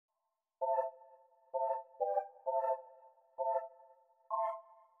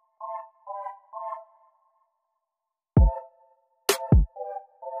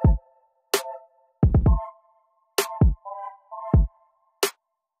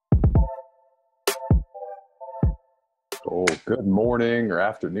Oh, good morning or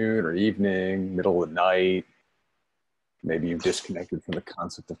afternoon or evening, middle of the night. Maybe you've disconnected from the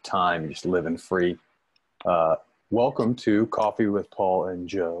concept of time, you're just living free. Uh, Welcome to Coffee with Paul and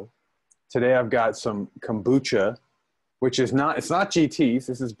Joe. Today I've got some kombucha, which is it's not GT's.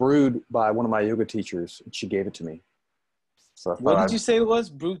 This is brewed by one of my yoga teachers, and she gave it to me. So I What thought did you say it was?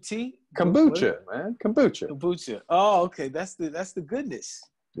 Brute tea? kombucha, man, kombucha. Kombucha. Oh, okay. That's the goodness.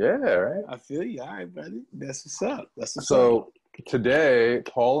 Yeah, right. I feel you. All right, buddy. That's what's up. That's what's up. So today,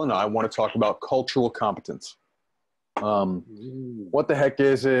 Paul and I want to talk about cultural competence. What the heck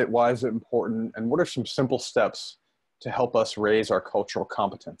is it? Why is it important? And what are some simple steps to help us raise our cultural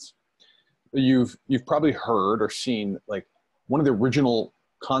competence? You've probably heard or seen, like, one of the original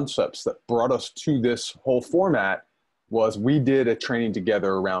concepts that brought us to this whole format was we did a training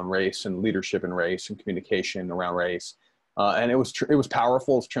together around race and leadership in race and communication around race. And it was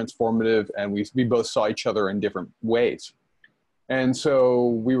powerful, it's transformative, and we both saw each other in different ways. And so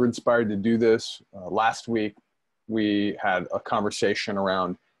we were inspired to do this. Last week, we had a conversation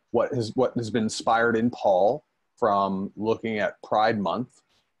around what has been inspired in Paul from looking at Pride Month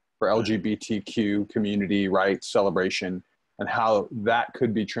for LGBTQ community rights celebration, and how that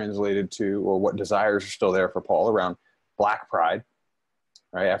could be translated to, or what desires are still there for Paul around Black Pride,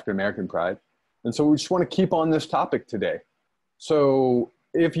 right, African American Pride. And so we just want to keep on this topic today. So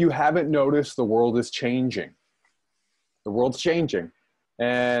if you haven't noticed, the world is changing. The world's changing.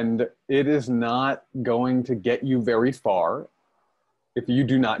 And it is not going to get you very far if you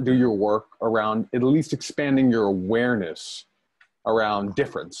do not do your work around at least expanding your awareness around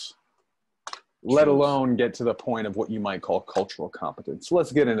difference, let alone get to the point of what you might call cultural competence. So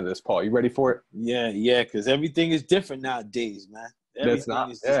let's get into this, Paul. You ready for it? Yeah, because everything is different nowadays, man. Everything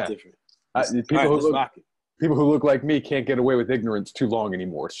is just different. People who look like me can't get away with ignorance too long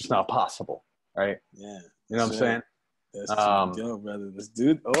anymore. It's just not possible, right? Yeah. You know what I'm saying? That's yo, brother. Let's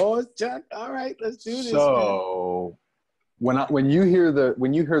do it. Oh, Chuck. All right, let's do this. So, man, when you hear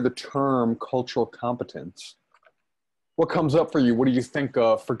the term cultural competence, what comes up for you? What do you think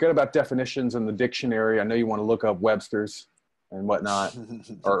of? Forget about definitions in the dictionary. I know you want to look up Webster's and whatnot,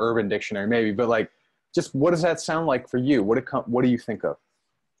 or Urban Dictionary maybe, but like, just what does that sound like for you? What do you think of?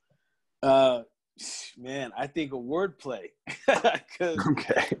 Man, I think of wordplay.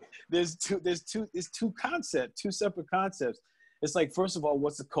 Okay. There's two separate concepts. It's like, first of all,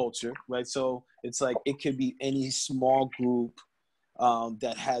 what's a culture, right? So it's like, it could be any small group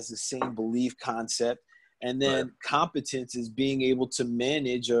that has the same belief concept. And then competence is being able to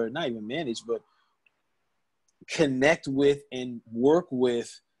manage, or not even manage, but connect with and work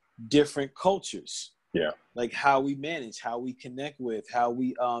with different cultures. Yeah. Like how we manage, how we connect with, how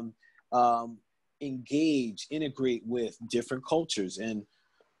we engage, integrate with different cultures and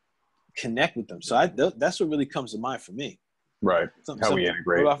connect with them. So that's what really comes to mind for me. Right. How we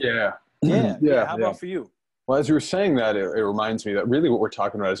integrate. Yeah. How about for you? Well, as you were saying that, it reminds me that really what we're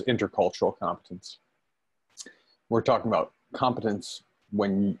talking about is intercultural competence. We're talking about competence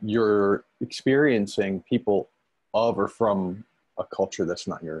when you're experiencing people of or from a culture that's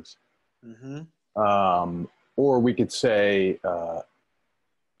not yours. Mm-hmm. Or we could say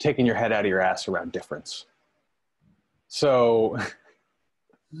taking your head out of your ass around difference. So,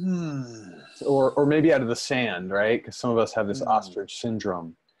 or maybe out of the sand, right? Because some of us have this ostrich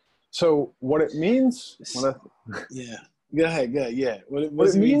syndrome. So what it means... Yeah. Go ahead. Yeah. What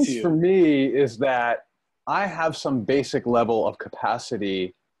it means for me is that I have some basic level of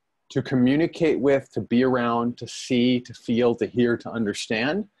capacity to communicate with, to be around, to see, to feel, to hear, to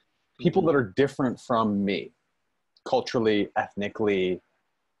understand people that are different from me, culturally, ethnically,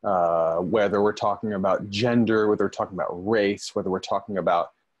 whether we're talking about gender, whether we're talking about race, whether we're talking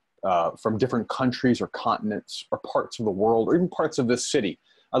about from different countries or continents or parts of the world, or even parts of this city.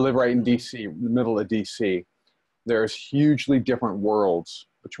 I live right in DC, in the middle of DC. There's hugely different worlds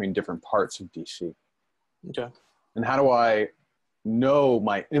between different parts of DC. Okay. And how do I know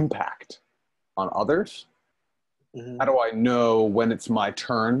my impact on others? Mm-hmm. How do I know when it's my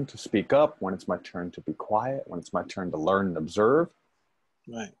turn to speak up, when it's my turn to be quiet, when it's my turn to learn and observe?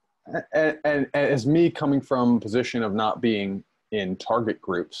 Right. And as me coming from a position of not being in target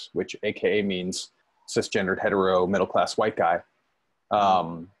groups, which AKA means cisgendered, hetero, middle-class white guy,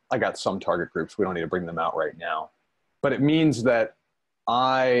 I got some target groups. We don't need to bring them out right now. But it means that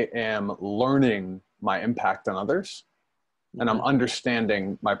I am learning my impact on others, and I'm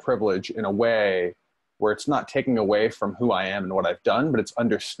understanding my privilege in a way where it's not taking away from who I am and what I've done, but it's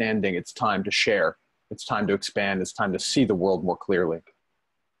understanding it's time to share, it's time to expand, it's time to see the world more clearly.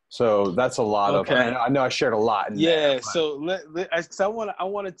 So that's a lot of, I know I shared a lot. There, so I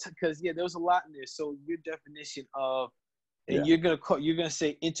want to, because there was a lot in there. So your definition of And you're gonna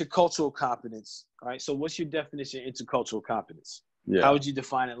say intercultural competence. All right. So what's your definition of intercultural competence? Yeah. How would you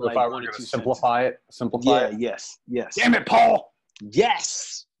define it? So Like if I were one or going to two simplify sentences? it. Yes. Damn it, Paul!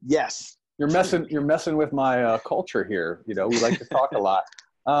 Yes. You're messing with my culture here. You know, we like to talk a lot.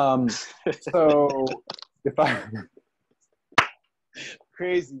 So if I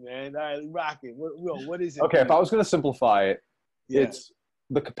Crazy, man. All right, rock it. What is it? okay, if I was going to simplify it, Yeah. it's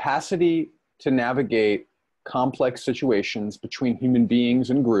the capacity to navigate complex situations between human beings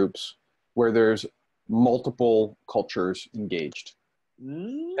and groups where there's multiple cultures engaged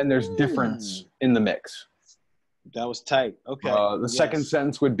and there's difference in the mix. That was tight. Okay. The second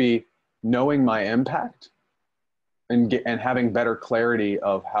sentence would be knowing my impact and having better clarity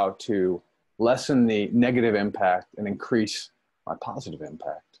of how to lessen the negative impact and increase my positive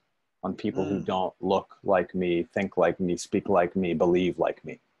impact on people who don't look like me, think like me, speak like me, believe like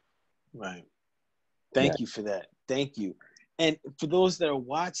me. Right. Thank you for that. Thank you. And for those that are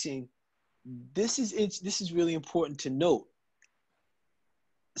watching, this is really important to note.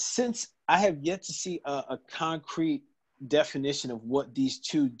 Since I have yet to see a concrete definition of what these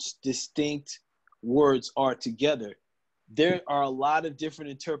two distinct words are together, there are a lot of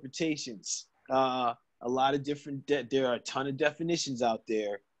different interpretations. There are a ton of definitions out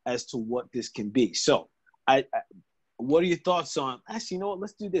there as to what this can be. So what are your thoughts on, actually, you know what,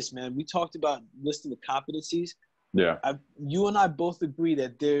 let's do this, man. We talked about listing the competencies. Yeah. You and I both agree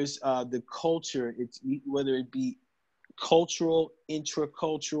that there's the culture, it's whether it be cultural,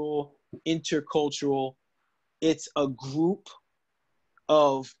 intracultural, intercultural, it's a group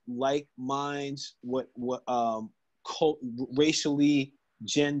of like minds, racially,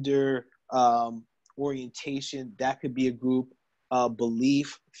 gender, orientation, that could be a group,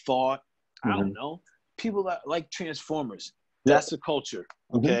 belief, thought, I don't know. People that like Transformers, that's the culture,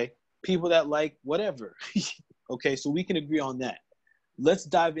 okay? People that like whatever, okay? So we can agree on that. Let's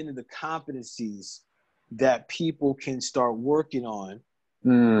dive into the competencies that people can start working on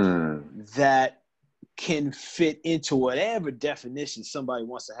that can fit into whatever definition somebody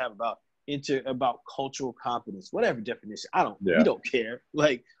wants to have about cultural competence, whatever definition. We don't care.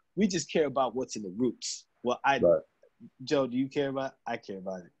 Like, we just care about what's in the roots. Well, Joe, do you care about it? I care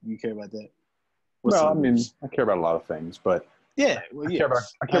about it. You care about that? Well, I mean, I care about a lot of things, but I care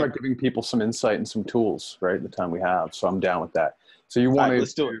about giving people some insight and some tools, right? The time we have. So I'm down with that. So you want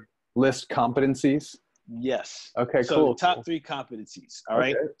to list competencies? Yes. Okay, so cool. The top 3 competencies. All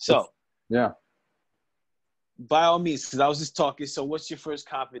right. So by all means, because I was just talking. So what's your first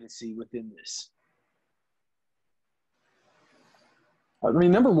competency within this? I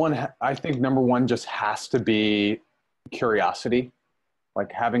mean, I think number one just has to be curiosity,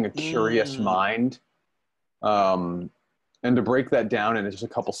 like having a curious mind. And to break that down into just a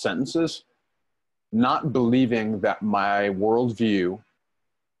couple sentences, not believing that my worldview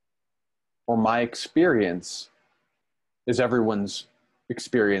or my experience is everyone's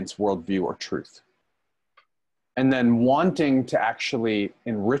experience, worldview, or truth. And then wanting to actually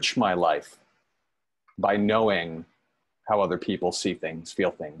enrich my life by knowing how other people see things,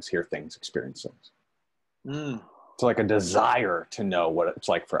 feel things, hear things, experience things. It's like a desire to know what it's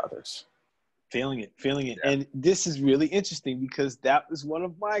like for others. Feeling it. Yeah. And this is really interesting because that was one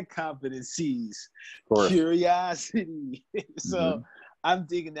of my competencies, curiosity. So I'm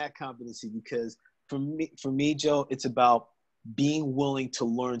digging that competency because for me, Joe, it's about being willing to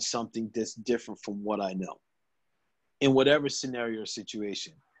learn something that's different from what I know in whatever scenario or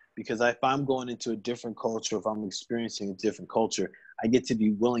situation. Because if I'm going into a different culture, if I'm experiencing a different culture, I get to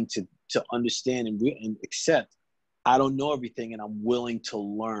be willing to understand and accept I don't know everything and I'm willing to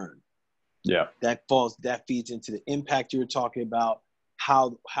learn. Yeah. That feeds into the impact you were talking about,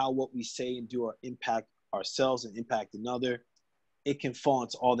 how what we say and do impact ourselves and impact another. It can fall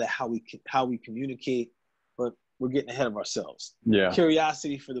into all that, how we communicate, but we're getting ahead of ourselves. Yeah.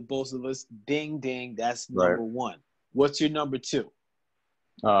 Curiosity for the both of us. Ding, ding. That's number one. What's your number 2?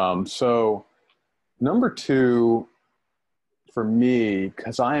 So number 2 for me,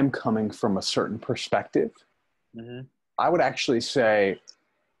 because I am coming from a certain perspective, I would actually say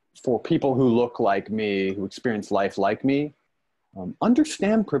for people who look like me, who experience life like me,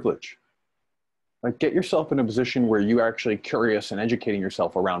 understand privilege. Like, get yourself in a position where you are actually curious and educating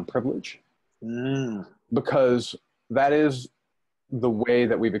yourself around privilege, because that is the way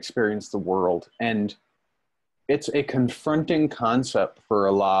that we've experienced the world. And it's a confronting concept for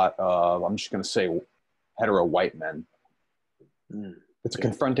a lot of, I'm just going to say, hetero white men. It's a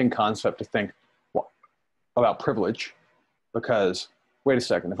confronting concept to think about privilege, because wait a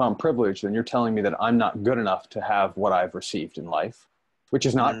second, if I'm privileged, then you're telling me that I'm not good enough to have what I've received in life, which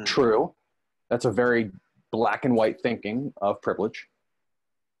is not true. That's a very black and white thinking of privilege,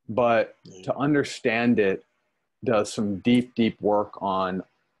 but to understand it does some deep, deep work on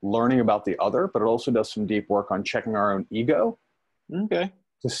learning about the other, but it also does some deep work on checking our own ego. Okay.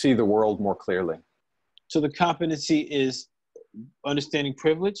 To see the world more clearly. So the competency is understanding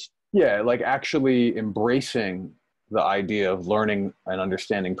privilege? Yeah, like actually embracing the idea of learning and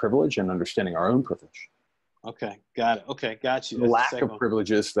understanding privilege and understanding our own privilege. Okay, got it. Okay, got you. The That's the lack second of one.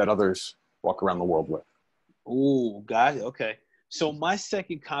 privileges that others walk around the world with. Oh, got it. Okay. So my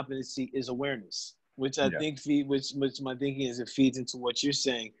second competency is awareness, which I think which my thinking is it feeds into what you're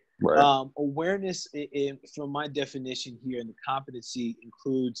saying. Right. Awareness, from my definition here, and the competency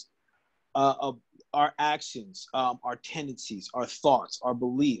includes our actions, our tendencies, our thoughts, our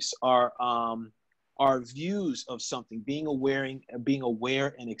beliefs, our views of something, being aware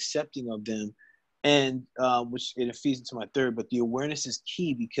and accepting of them, and which it feeds into my third. But the awareness is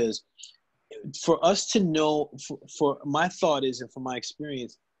key because for us to know, for my thought is, and from my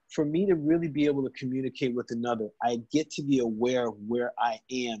experience, for me to really be able to communicate with another, I get to be aware of where I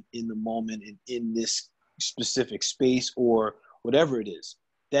am in the moment and in this specific space or whatever it is.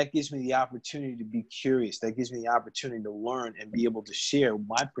 That gives me the opportunity to be curious. That gives me the opportunity to learn and be able to share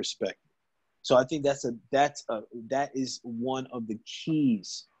my perspective. So I think that is one of the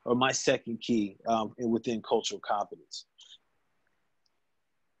keys, or my second key, within cultural competence.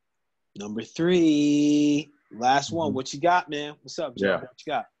 Number 3, last one. What you got, man? What's up, Joe? What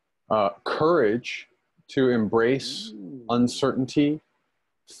you got? Courage to embrace uncertainty,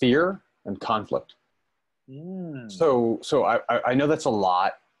 fear, and conflict. So I know that's a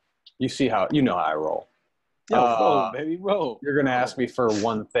lot. You know how I roll. Roll, baby, roll. You're going to ask me for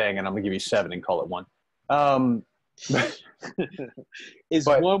one thing, and I'm going to give you 7 and call it 1. It's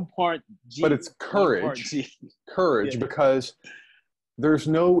one part G. But it's courage. Courage, because there's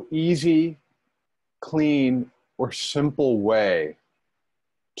no easy, clean, or simple way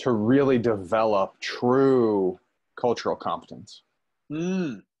to really develop true cultural competence.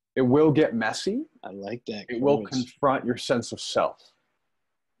 It will get messy. I like that. It will confront your sense of self.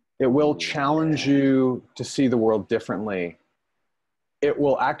 It will challenge you to see the world differently. It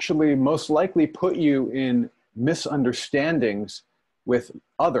will actually most likely put you in misunderstandings with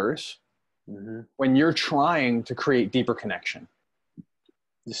others when you're trying to create deeper connection.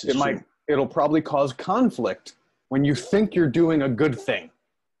 It'll probably cause conflict when you think you're doing a good thing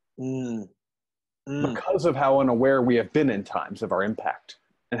because of how unaware we have been in times of our impact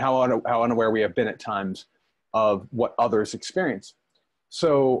and how unaware we have been at times of what others experience.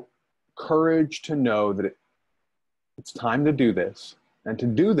 So courage to know that it's time to do this. And to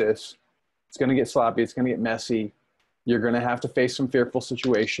do this, it's going to get sloppy. It's going to get messy. You're going to have to face some fearful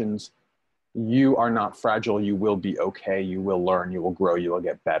situations. You are not fragile. You will be okay. You will learn. You will grow. You will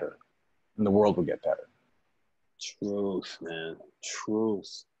get better. And the world will get better. Truth, man.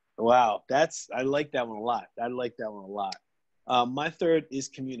 Truth. Wow. I like that one a lot. My third is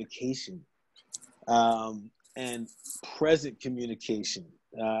communication, and present communication.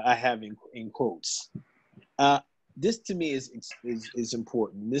 I have in quotes. This to me is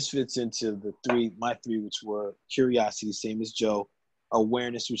important. This fits into my three, which were curiosity, same as Joe,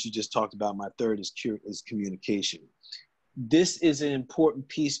 awareness, which you just talked about. My third is communication. This is an important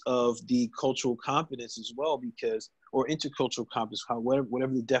piece of the cultural competence as well, or intercultural competence,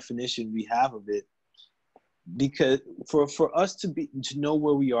 whatever the definition we have of it. Because for us to know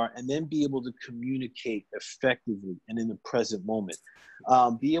where we are and then be able to communicate effectively and in the present moment,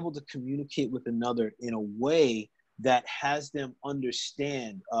 be able to communicate with another in a way that has them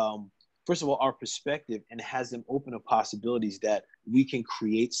understand, first of all, our perspective, and has them open up possibilities that we can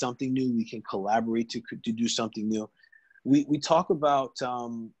create something new, we can collaborate to do something new. We talk about,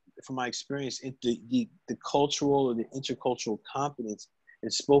 from my experience, the cultural or the intercultural competence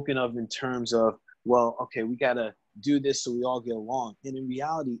is spoken of in terms of, well, okay, we got to do this so we all get along. And in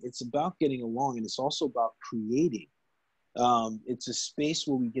reality, it's about getting along, and it's also about creating. It's a space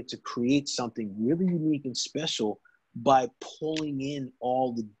where we get to create something really unique and special by pulling in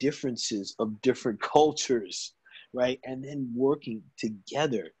all the differences of different cultures, right? And then working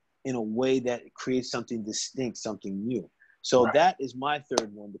together in a way that creates something distinct, something new. So that is my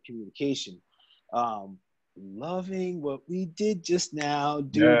third one, the communication. Loving what we did just now.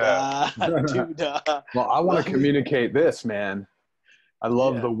 Well, I want to communicate this, man. I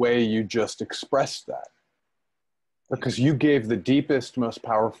love the way you just expressed that, because you gave the deepest, most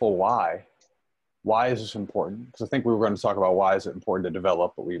powerful why. Why is this important? Because I think we were going to talk about why is it important to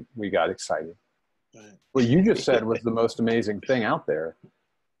develop, but we got excited. What you just said was the most amazing thing out there.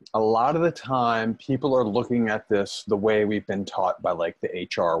 A lot of the time, people are looking at this the way we've been taught by like the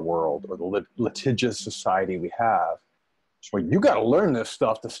HR world or the litigious society we have. Well, you got to learn this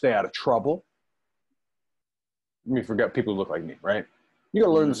stuff to stay out of trouble. We forget people who look like me, right? You got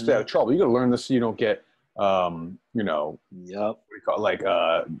to learn this to stay out of trouble. You got to learn this so you don't get, you know, Yep. what do you call it?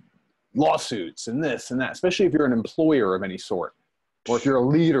 Like lawsuits and this and that, especially if you're an employer of any sort, or if you're a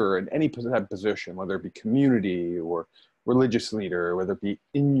leader in any type of position, whether it be community or religious leader, whether it be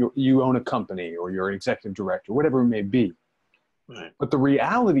you own a company or you're an executive director, whatever it may be. Right. But the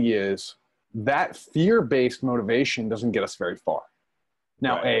reality is that fear-based motivation doesn't get us very far.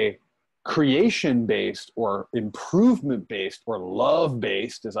 Now, Right. a creation-based or improvement-based or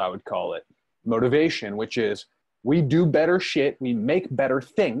love-based, as I would call it, motivation, which is we do better shit, we make better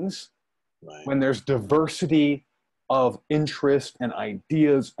things Right. when there's diversity of interest and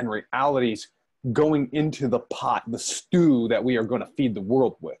ideas and realities going into the pot, the stew that we are going to feed the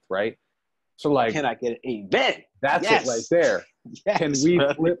world with, right? So like, can I get an amen? that's Yes. it right there. Yes, Can we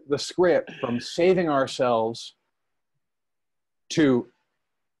brother. flip the script from saving ourselves to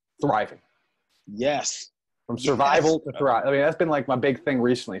thriving? Yes. From survival to thrive. I mean, that's been like my big thing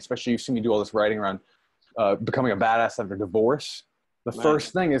recently, especially you've seen me do all this writing around becoming a badass after divorce. The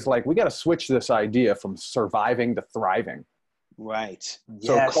first thing is like, we got to switch this idea from surviving to thriving. Right.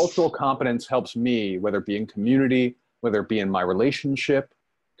 So Yes. cultural competence helps me, whether it be in community, whether it be in my relationship,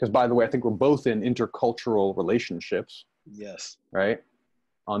 because by the way, I think we're both in intercultural relationships. Yes. Right?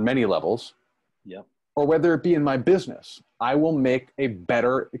 On many levels. Yep. Or whether it be in my business, I will make a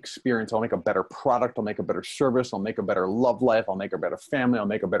better experience. I'll make a better product. I'll make a better service. I'll make a better love life. I'll make a better family. I'll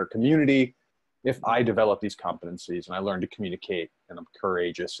make a better community if I develop these competencies and I learn to communicate and I'm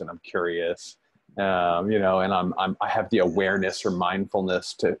courageous and I'm curious, you know, and I have the awareness or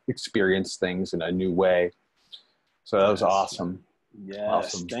mindfulness to experience things in a new way. So that was awesome. Yes.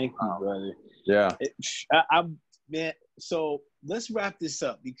 Awesome. Thank you, brother. Yeah. I'm man. So let's wrap this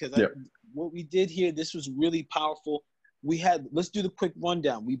up because what we did here, this was really powerful. Let's do the quick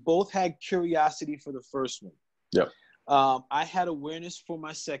rundown. We both had curiosity for the first one. Yep. I had awareness for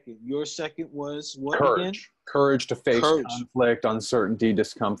my second. Your second was what Courage. again? Courage to face conflict, uncertainty,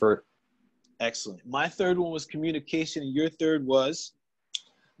 discomfort. Excellent. My third one was communication, and your third was?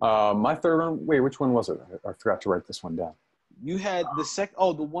 My third one, wait, which one was it? I forgot to write this one down. You had the second,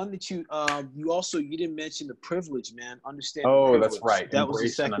 the one that you didn't mention the privilege, man. Understand. Oh, that's right. That was the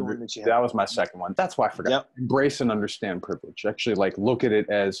second one that you had. That was my second one. That's why I forgot. Yep. Embrace and understand privilege. Actually, like look at it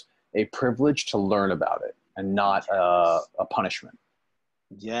as a privilege to learn about it and not a punishment.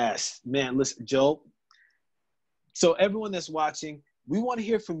 Yes, man. Listen, Joe. So everyone that's watching, we want to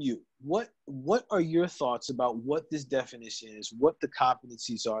hear from you. What are your thoughts about what this definition is, what the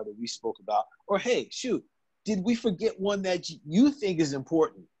competencies are that we spoke about? Or hey, shoot, did we forget one that you think is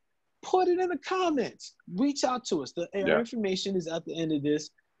important? Put it in the comments. Reach out to us. Our information is at the end of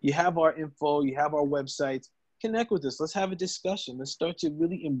this. You have our info. You have our websites. Connect with us. Let's have a discussion. Let's start to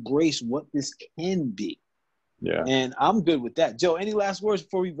really embrace what this can be. Yeah. And I'm good with that. Joe, any last words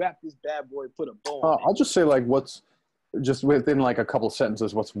before we wrap this bad boy, put a bow on it? I'll just say like what's just within like a couple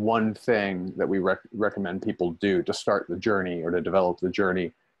sentences, what's one thing that we recommend people do to start the journey or to develop the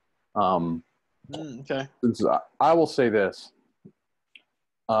journey? Okay. I will say this.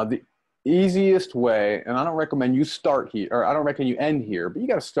 The easiest way, and I don't recommend you start here, or I don't recommend you end here, but you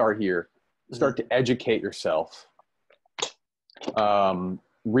got to start here. Start to educate yourself.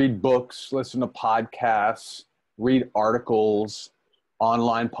 Read books, listen to podcasts, read articles,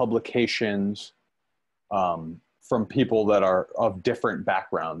 online publications from people that are of different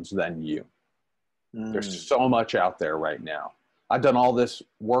backgrounds than you. There's so much out there right now. I've done all this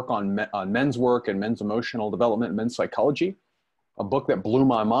work on men's work and men's emotional development and men's psychology. A book that blew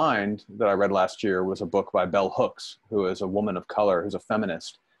my mind that I read last year was a book by Bell Hooks, who is a woman of color, who's a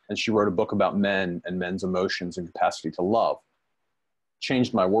feminist. And she wrote a book about men and men's emotions and capacity to love.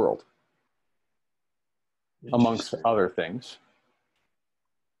 Changed my world, amongst other things.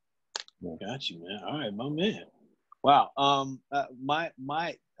 Got you, man. All right, my man. Wow. I'm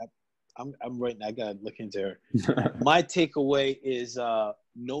writing. I gotta look into her. My takeaway is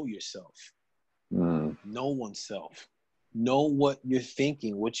know yourself. Know oneself. Know what you're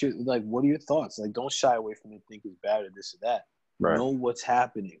thinking. What are your thoughts? Like, don't shy away from it. Think it's bad or this or that. Right. Know what's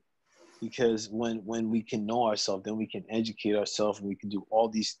happening, because when we can know ourselves, then we can educate ourselves, and we can do all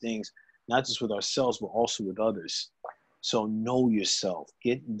these things, not just with ourselves, but also with others. So know yourself.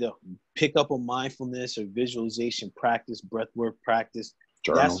 Pick up a mindfulness or visualization practice, breathwork practice.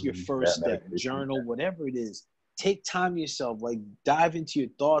 Journal. That's your first step. Journal, whatever it is. Take time yourself. Like, dive into your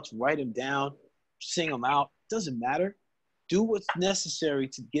thoughts, write them down, sing them out. Doesn't matter. do what's necessary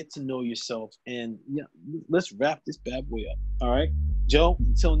to get to know yourself. And yeah, let's wrap this bad boy up. All right, Joe.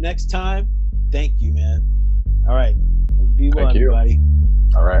 Until next time. Thank you, man. All right. Be well, Thank you. everybody.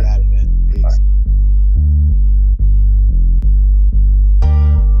 All right. Got it, man. Peace. Bye.